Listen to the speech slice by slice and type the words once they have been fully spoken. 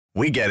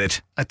We get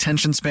it.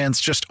 Attention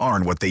spans just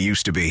aren't what they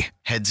used to be.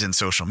 Heads in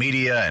social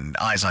media and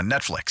eyes on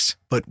Netflix.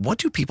 But what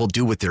do people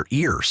do with their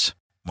ears?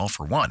 Well,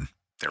 for one,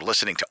 they're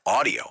listening to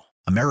audio.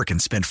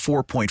 Americans spend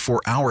 4.4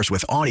 hours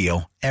with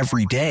audio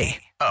every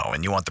day. Oh,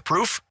 and you want the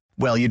proof?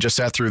 Well, you just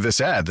sat through this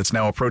ad that's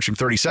now approaching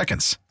 30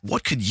 seconds.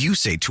 What could you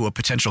say to a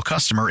potential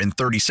customer in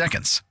 30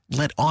 seconds?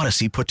 Let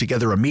Odyssey put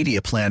together a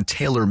media plan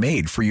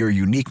tailor-made for your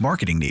unique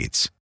marketing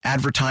needs.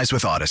 Advertise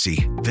with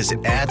Odyssey.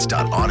 Visit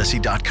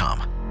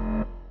ads.odyssey.com.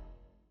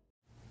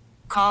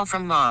 Call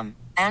from mom.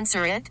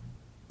 Answer it.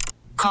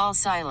 Call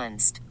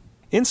silenced.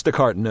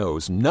 Instacart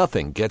knows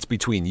nothing gets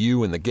between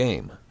you and the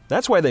game.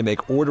 That's why they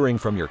make ordering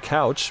from your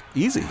couch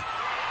easy.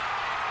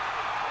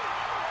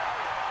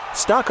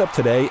 Stock up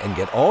today and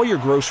get all your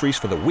groceries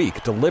for the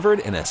week delivered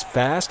in as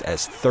fast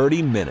as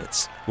 30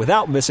 minutes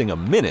without missing a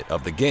minute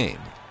of the game.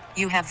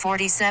 You have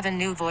 47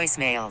 new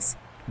voicemails.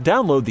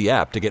 Download the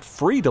app to get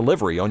free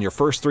delivery on your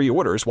first 3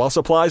 orders while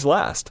supplies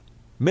last.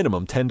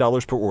 Minimum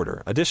 $10 per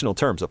order. Additional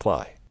terms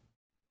apply.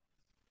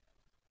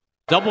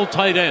 Double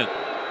tight end.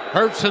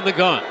 Hurts in the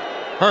gun.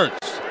 Hurts.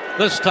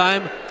 This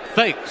time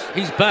fakes.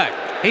 He's back.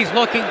 He's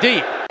looking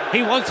deep.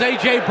 He wants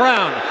A.J.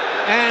 Brown.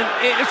 And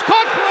it's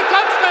caught for a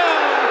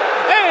touchdown.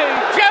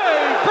 A.J.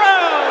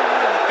 Brown.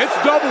 It's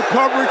double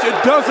coverage. It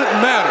doesn't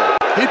matter.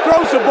 He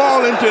throws the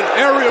ball into an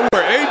area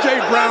where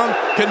A.J. Brown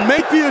can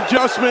make the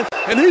adjustment,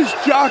 and he's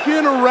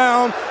jockeying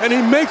around, and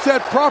he makes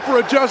that proper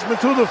adjustment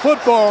to the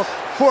football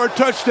for a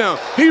touchdown.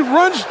 He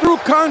runs through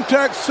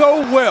contact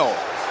so well.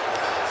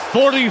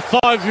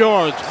 45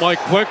 yards, Mike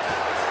Quick.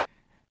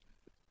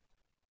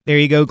 There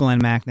you go, Glenn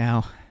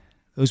Macnow.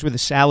 Those were the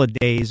salad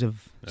days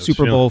of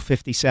Super Bowl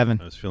 57.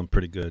 I was feeling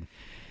pretty good.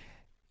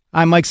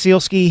 I'm Mike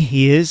Sealski.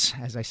 He is,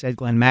 as I said,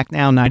 Glenn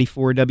Macnow,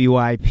 94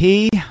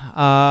 WIP.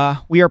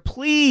 We are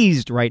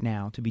pleased right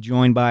now to be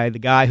joined by the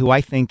guy who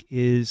I think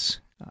is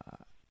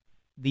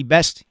the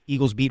best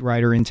Eagles beat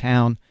writer in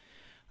town.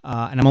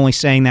 And I'm only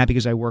saying that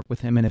because I work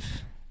with him, and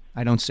if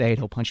I don't say it,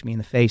 he'll punch me in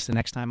the face the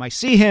next time I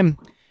see him.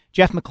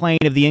 Jeff McLean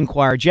of the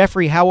Inquirer.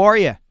 Jeffrey, how are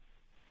you?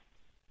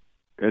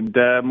 Good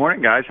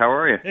morning, guys. How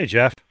are you? Hey,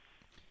 Jeff.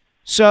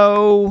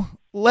 So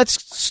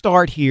let's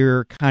start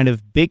here, kind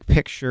of big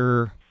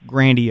picture,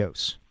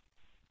 grandiose.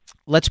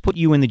 Let's put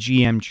you in the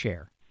GM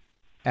chair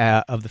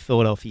of the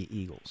Philadelphia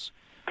Eagles.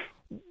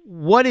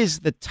 What is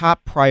the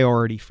top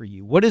priority for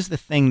you? What is the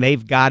thing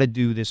they've got to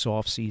do this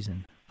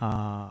offseason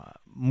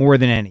more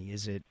than any?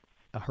 Is it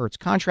a Hurts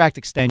contract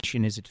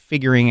extension? Is it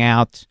figuring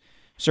out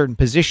certain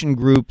position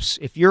groups?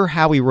 If you're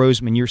Howie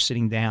Roseman, you're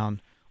sitting down,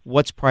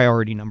 what's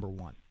priority number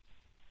one?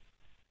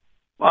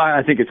 Well,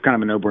 I think it's kind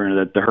of a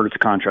no-brainer that the Hurts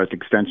contract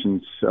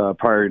extension's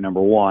priority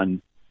number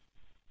one,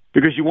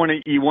 because you want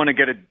to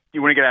get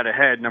out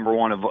ahead, number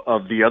one,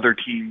 of the other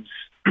teams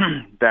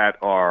that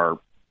are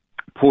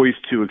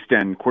poised to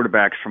extend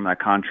quarterbacks from that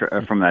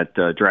contract from that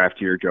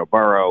draft year, Joe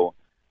Burrow,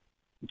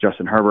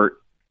 Justin Herbert,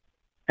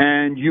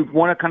 and you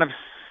want to kind of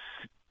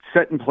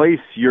set in place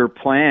your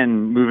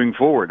plan moving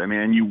forward. I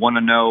mean, you want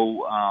to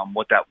know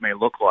what that may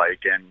look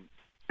like,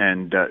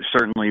 and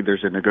certainly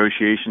there's a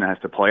negotiation that has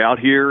to play out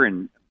here,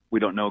 and we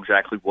don't know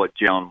exactly what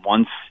Jalen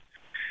wants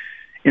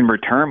in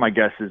return. My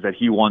guess is that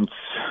he wants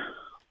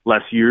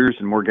less years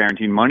and more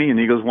guaranteed money, and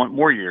the Eagles want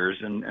more years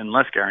and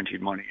less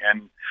guaranteed money,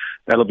 and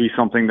that'll be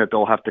something that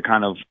they'll have to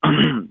kind of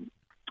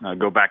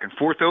go back and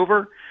forth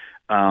over.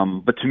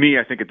 But to me,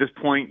 I think at this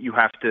point you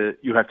have to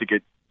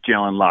get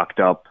Jalen locked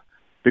up,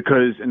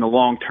 because in the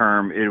long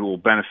term, it will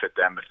benefit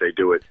them if they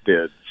do it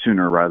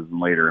sooner rather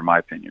than later, in my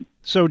opinion.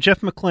 So,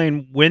 Jeff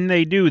McLean, when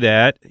they do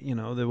that,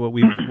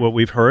 what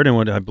we've heard and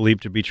what I believe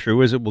to be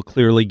true is it will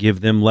clearly give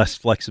them less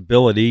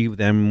flexibility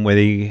than when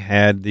they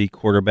had the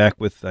quarterback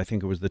with, I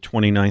think it was the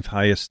 29th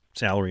highest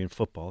salary in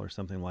football or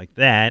something like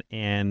that.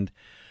 And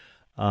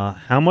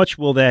how much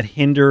will that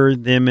hinder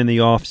them in the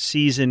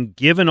offseason,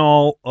 given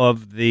all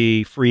of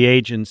the free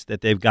agents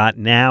that they've got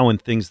now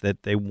and things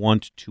that they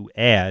want to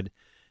add?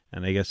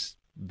 And I guess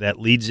that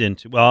leads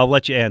into, well, I'll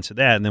let you answer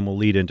that, and then we'll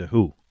lead into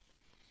who.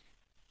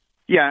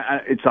 Yeah,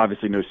 it's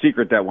obviously no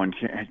secret that when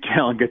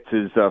Jalen gets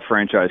his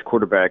franchise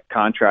quarterback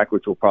contract,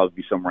 which will probably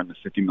be somewhere in the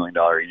 $50 million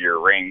a year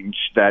range,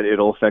 that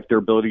it'll affect their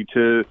ability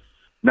to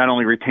not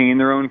only retain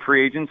their own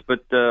free agents,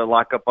 but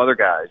lock up other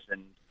guys.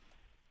 And,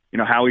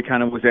 Howie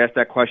kind of was asked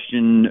that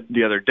question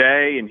the other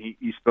day, and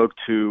he spoke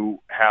to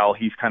how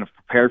he's kind of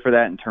prepared for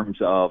that in terms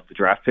of the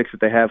draft picks that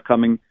they have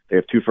coming. They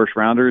have 2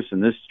 first-rounders in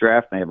this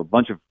draft, and they have a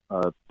bunch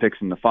of picks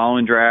in the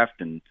following draft,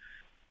 and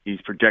he's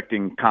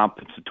projecting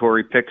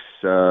compensatory picks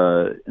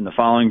in the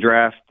following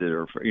draft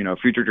or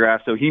future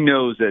draft. So he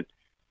knows that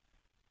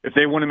if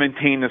they want to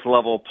maintain this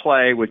level of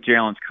play with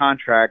Jalen's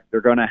contract,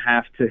 they're going to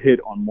have to hit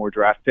on more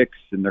draft picks,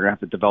 and they're going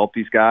to have to develop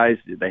these guys.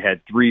 They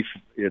had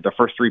the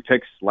first 3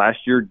 picks last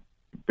year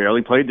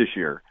barely played this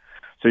year,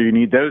 so you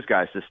need those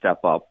guys to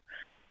step up.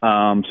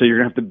 So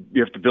you have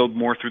to build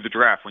more through the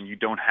draft when you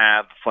don't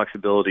have the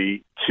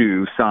flexibility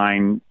to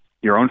sign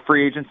your own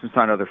free agents and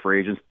sign other free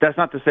agents. That's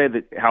not to say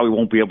that Howie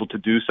won't be able to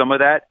do some of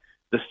that.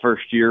 This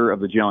first year of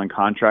the Jalen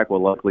contract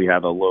will likely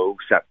have a low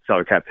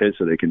salary cap hit,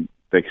 so they can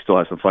they still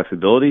have some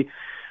flexibility.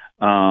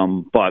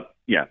 But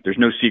yeah, there's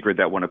no secret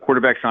that when a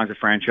quarterback signs a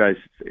franchise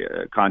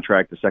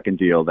contract, the second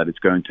deal, that it's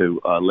going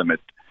to limit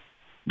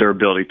their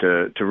ability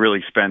to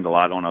really spend a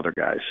lot on other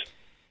guys.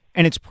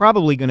 And it's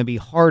probably going to be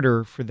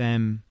harder for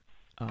them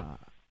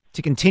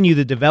to continue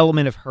the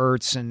development of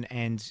Hurts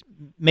and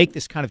make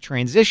this kind of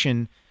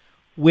transition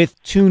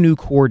with two new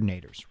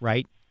coordinators,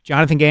 right?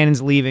 Jonathan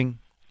Gannon's leaving.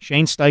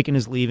 Shane Steichen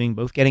is leaving,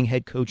 both getting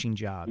head coaching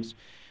jobs.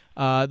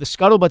 The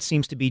scuttlebutt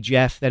seems to be,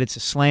 Jeff, that it's a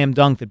slam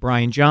dunk that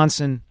Brian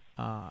Johnson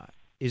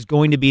is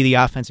going to be the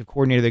offensive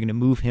coordinator. They're going to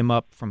move him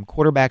up from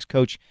quarterback's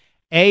coach.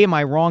 A, am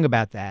I wrong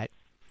about that?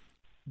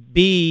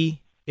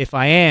 B, if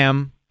I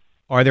am,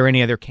 are there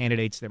any other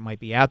candidates that might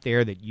be out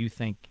there that you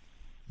think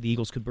the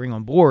Eagles could bring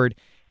on board?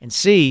 And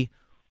C,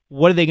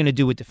 what are they going to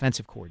do with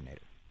defensive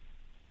coordinator?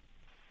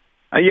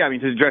 Yeah, I mean,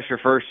 to address your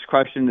first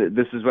question,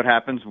 this is what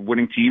happens.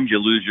 Winning teams, you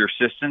lose your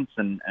assistants,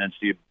 and it's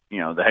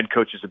the head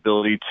coach's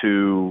ability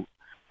to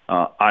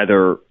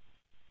either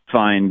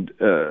find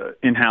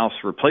in-house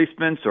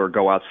replacements or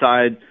go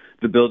outside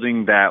the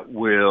building that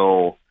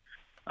will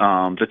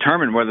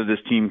determine whether this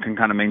team can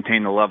kind of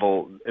maintain the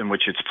level in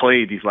which it's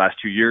played these last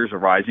 2 years, a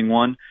rising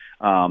one.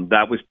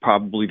 That was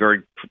probably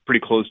pretty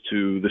close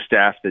to the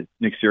staff that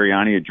Nick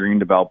Sirianni had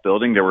dreamed about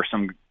building. There were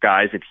some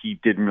guys that he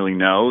didn't really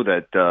know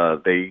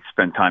that they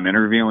spent time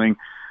interviewing.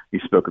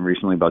 He's spoken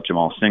recently about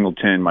Jamal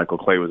Singleton. Michael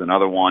Clay was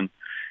another one.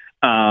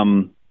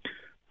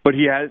 But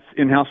he has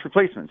in-house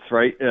replacements,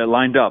 right,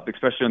 lined up,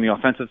 especially on the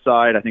offensive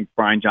side. I think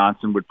Brian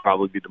Johnson would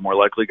probably be the more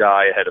likely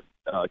guy ahead of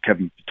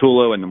Kevin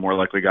Patullo and the more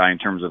likely guy in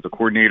terms of the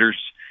coordinators.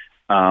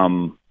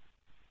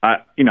 I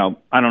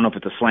don't know if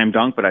it's a slam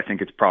dunk, but I think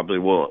it's probably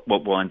what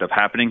will end up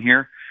happening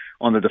here.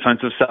 On the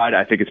defensive side,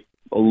 I think it's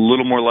a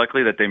little more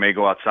likely that they may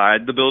go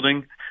outside the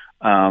building.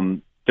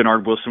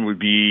 Denard Wilson would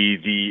be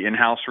the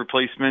in-house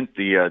replacement,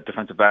 the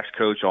defensive backs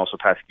coach, also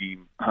pass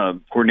scheme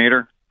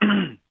coordinator.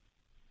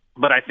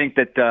 But I think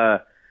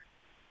that,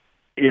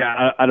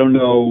 I don't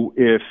know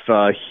if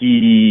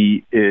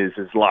he is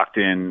as locked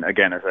in,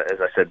 again, as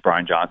I said,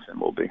 Brian Johnson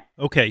will be.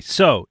 Okay,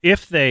 so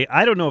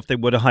I don't know if they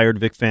would have hired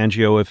Vic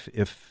Fangio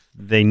if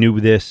they knew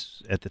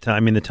this at the time. I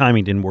mean, the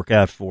timing didn't work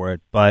out for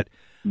it, but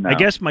no. I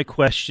guess my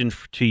question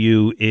to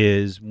you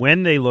is,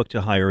 when they look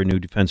to hire a new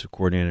defensive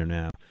coordinator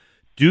now,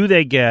 do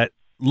they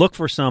look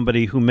for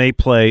somebody who may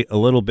play a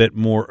little bit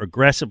more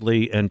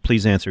aggressively? And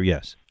please answer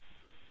yes.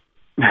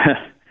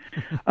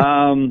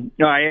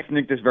 I asked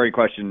Nick this very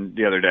question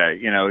the other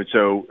day.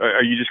 So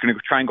are you just going to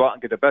try and go out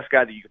and get the best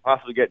guy that you could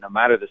possibly get no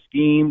matter the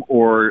scheme,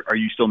 or are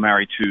you still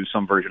married to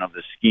some version of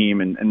the scheme?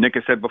 And Nick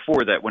has said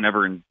before that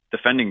whenever in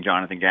defending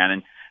Jonathan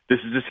Gannon, this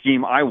is the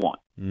scheme I want.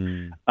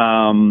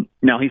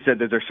 Now, he said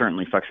that there's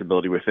certainly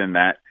flexibility within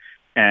that.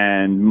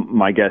 And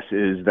my guess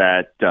is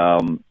that, I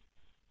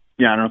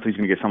don't know if he's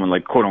going to get someone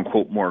like quote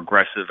unquote more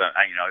aggressive.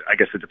 I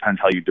guess it depends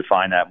how you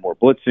define that, more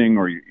blitzing,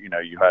 or,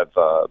 you have,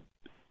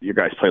 your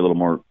guys play a little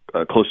more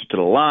closer to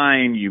the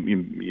line.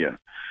 You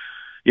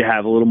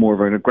have a little more of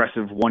an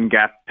aggressive one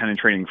gap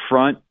penetrating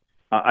front.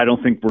 I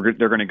don't think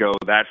they're going to go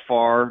that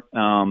far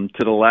to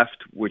the left,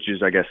 which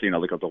is, I guess,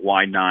 like the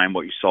wide nine,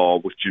 what you saw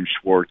with Jim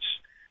Schwartz.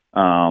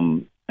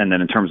 And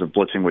then in terms of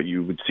blitzing, what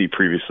you would see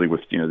previously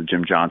with, the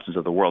Jim Johnsons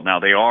of the world. Now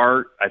they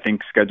are, I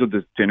think, scheduled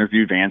to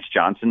interview Vance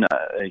Johnson.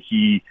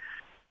 He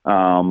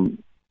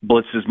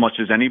blitzed as much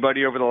as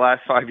anybody over the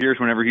last 5 years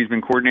whenever he's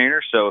been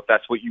coordinator. So if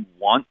that's what you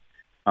want,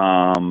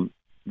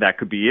 that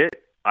could be it.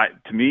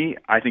 To me,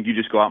 I think you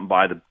just go out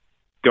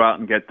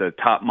and get the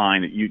top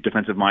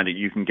defensive mind that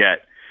you can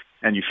get,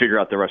 and you figure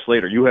out the rest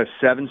later. You have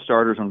 7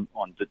 starters on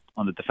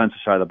the defensive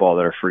side of the ball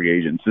that are free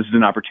agents. This is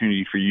an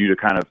opportunity for you to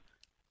kind of,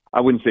 I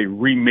wouldn't say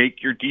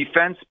remake your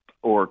defense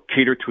or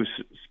cater to a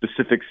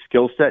specific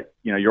skill set.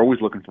 You're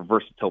always looking for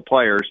versatile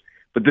players,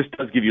 but this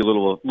does give you a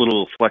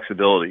little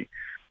flexibility.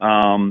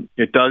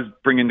 It does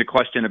bring into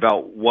question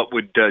about what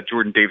would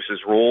Jordan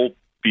Davis's role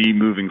be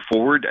moving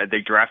forward. They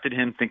drafted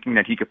him thinking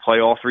that he could play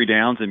all 3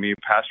 downs and be a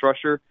pass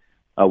rusher.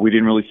 We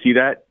didn't really see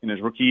that in his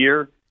rookie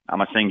year. I'm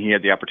not saying he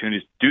had the opportunity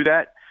to do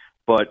that,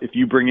 but if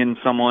you bring in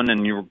someone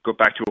and you go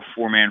back to a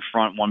 4-man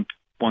front,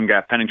 one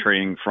gap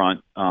penetrating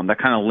front, that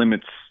kind of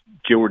limits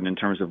Jordan in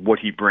terms of what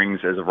he brings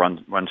as a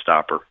run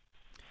stopper.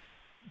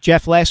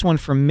 Jeff, last one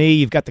from me.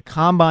 You've got the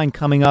Combine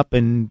coming up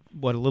in,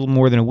 a little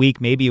more than a week,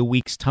 maybe a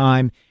week's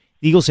time.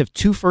 The Eagles have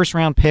 2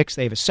 first-round picks.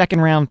 They have a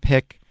second-round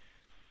pick.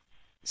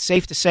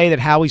 Safe to say that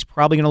Howie's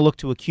probably going to look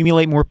to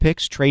accumulate more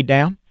picks, trade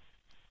down?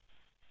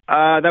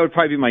 That would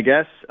probably be my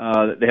guess.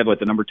 They have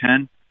the number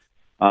 10.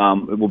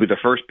 It will be the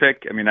first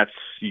pick. I mean,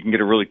 you can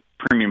get a really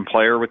premium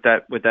player with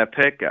that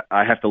pick.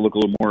 I have to look a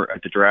little more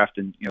at the draft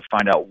and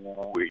find out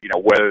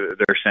whether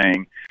they're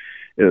saying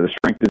the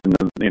strength is in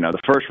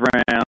the first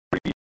round.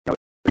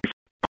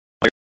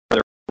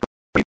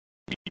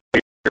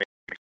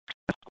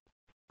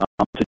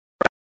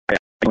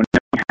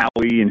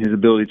 Howie and his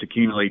ability to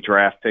accumulate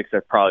draft picks,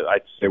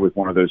 I'd say with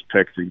one of those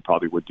picks, he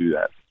probably would do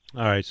that.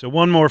 All right, so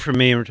one more from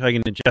me. We're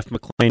talking to Jeff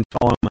McLane.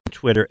 Follow him on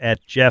Twitter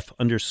at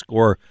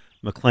Jeff_McLane,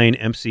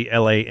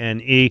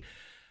 McLane.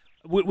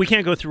 We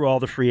can't go through all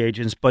the free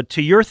agents, but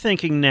to your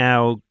thinking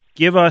now,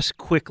 give us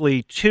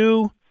quickly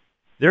 2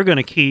 they're going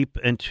to keep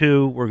and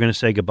 2 we're going to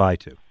say goodbye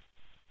to.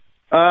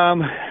 I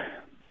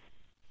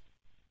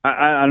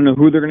don't know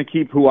who they're going to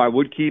keep, who I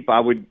would keep. I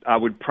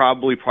would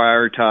probably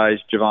prioritize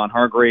Javon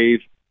Hargrave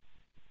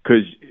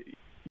because,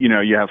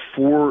 you have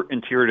 4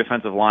 interior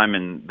defensive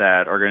linemen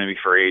that are going to be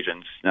free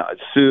agents. Now,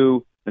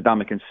 Sue,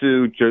 Ndamukong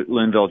Suh,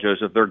 Linval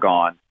Joseph, they're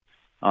gone.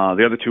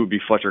 The other 2 would be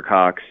Fletcher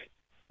Cox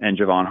and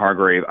Javon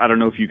Hargrave. I don't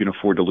know if you can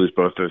afford to lose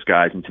both those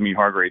guys. And to me,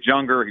 Hargrave's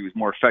younger. He was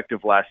more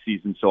effective last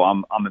season, so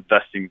I'm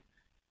investing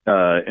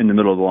in the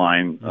middle of the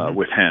line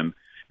with him.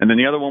 And then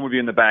the other one would be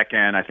in the back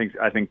end. I think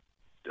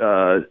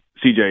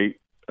C.J.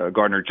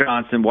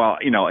 Gardner-Johnson, while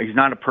he's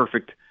not a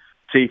perfect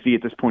safety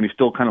at this point, he's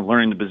still kind of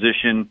learning the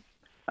position.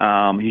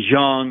 He's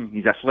young,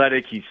 he's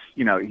athletic, he's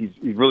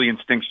really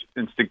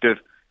instinctive.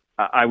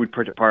 I would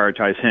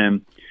prioritize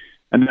him.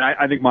 And then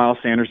I think Miles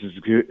Sanders is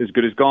as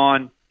good as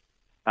gone.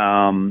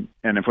 And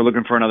if we're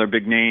looking for another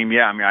big name,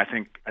 I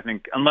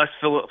think unless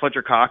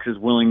Fletcher Cox is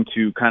willing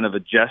to kind of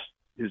adjust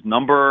his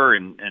number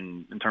and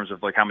in terms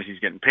of like how much he's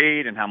getting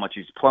paid and how much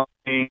he's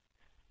playing,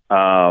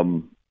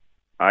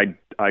 I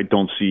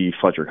don't see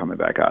Fletcher coming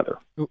back either.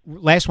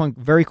 Last one,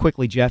 very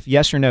quickly, Jeff.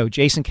 Yes or no?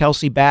 Jason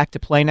Kelce back to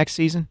play next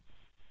season?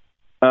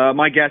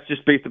 My guess,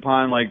 just based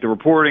upon like the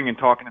reporting and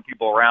talking to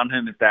people around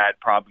him, is that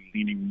probably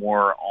leaning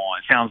more on.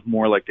 It sounds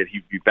more like that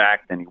he'd be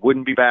back than he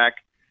wouldn't be back.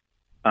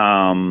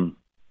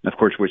 Of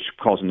course, which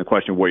calls into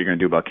question what you're going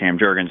to do about Cam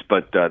Jurgens,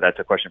 but that's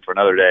a question for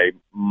another day.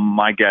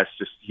 My guess,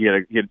 just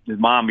his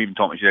mom even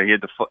told me he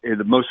had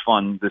the most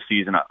fun this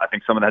season. I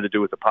think some of that had to do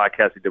with the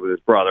podcast he did with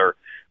his brother,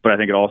 but I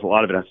think a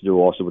lot of it has to do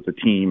also with the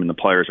team and the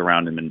players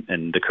around him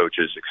and the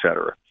coaches, et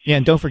cetera. Yeah,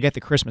 and don't forget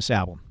the Christmas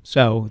album.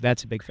 So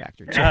that's a big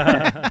factor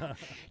too.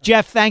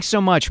 Jeff, thanks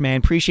so much, man.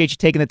 Appreciate you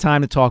taking the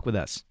time to talk with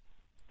us.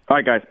 All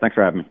right, guys. Thanks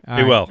for having me.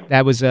 Be well.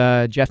 That was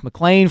Jeff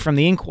McLean from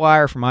the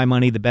Inquirer, for my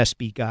money, the best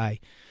beat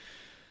guy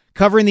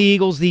covering the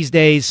Eagles these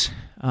days.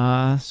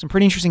 Some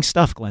pretty interesting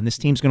stuff, Glenn. This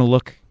team's going to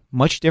look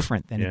much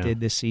different than it did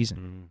this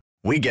season.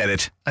 We get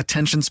it.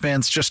 Attention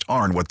spans just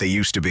aren't what they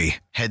used to be.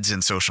 Heads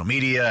in social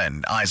media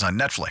and eyes on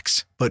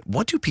Netflix. But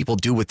what do people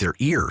do with their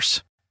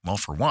ears? Well,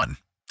 for one,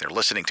 they're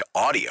listening to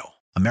audio.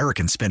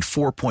 Americans spend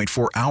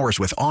 4.4 hours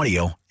with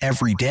audio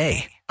every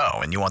day. Oh,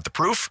 and you want the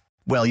proof?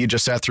 Well, you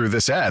just sat through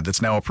this ad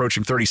that's now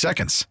approaching 30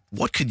 seconds.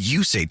 What could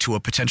you say to a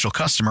potential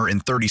customer in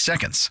 30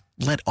 seconds?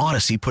 Let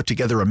Odyssey put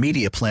together a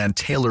media plan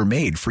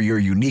tailor-made for your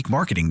unique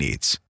marketing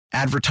needs.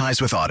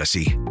 Advertise with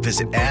Odyssey.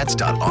 Visit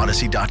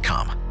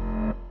ads.odyssey.com.